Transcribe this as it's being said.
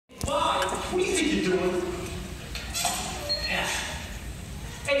you doing? Biff.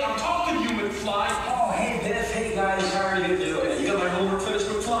 Hey, I'm talking to you, McFly. Oh, hey, Biff. Hey, guys. How are you doing? You got my homework finished,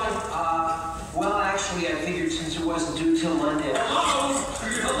 McFly? Well, actually, I figured since it wasn't due till Monday. Hello?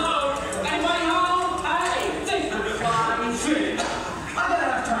 Hello? Anybody home? Hey, thanks for McFly. Finn, I gotta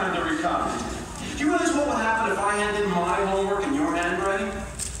have time to recover. Do you realize what would happen if I handed my homework in your handwriting?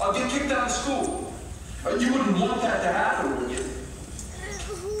 I'd get kicked out of school. You wouldn't want that to happen, would you?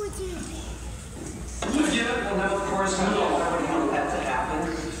 Who would you be? Would you? Well, no, of course not. I wouldn't want that to happen.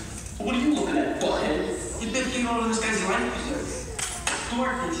 What are you looking at, butthead? You Biff, you know this guy's life.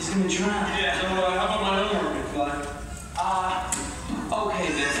 Dorothy, he's gonna drown. Yeah, so how about my homework, McFly? Okay,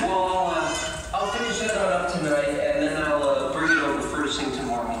 Biff. Well, I'll finish that up tonight, and then I'll bring it over first thing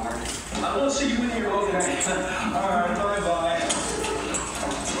tomorrow morning. I want to see you in here, okay? All right, bye-bye.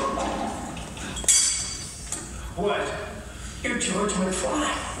 What? You're George McFly.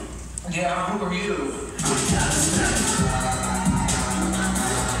 Yeah, who are you?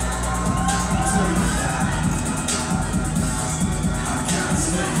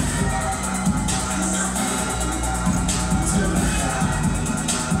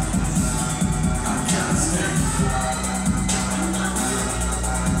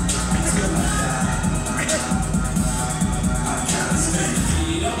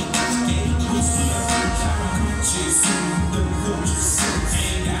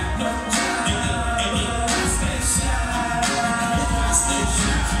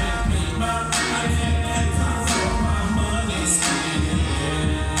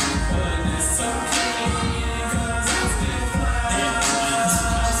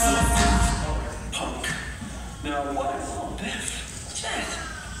 Now, what is all this?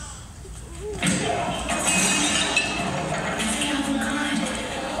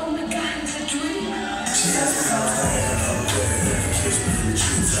 Oh my God, it's a dream.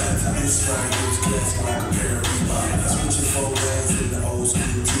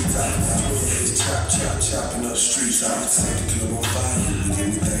 Chopping up streets, I would set the club on fire with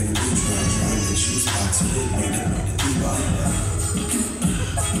anything to be trying to juice box with me.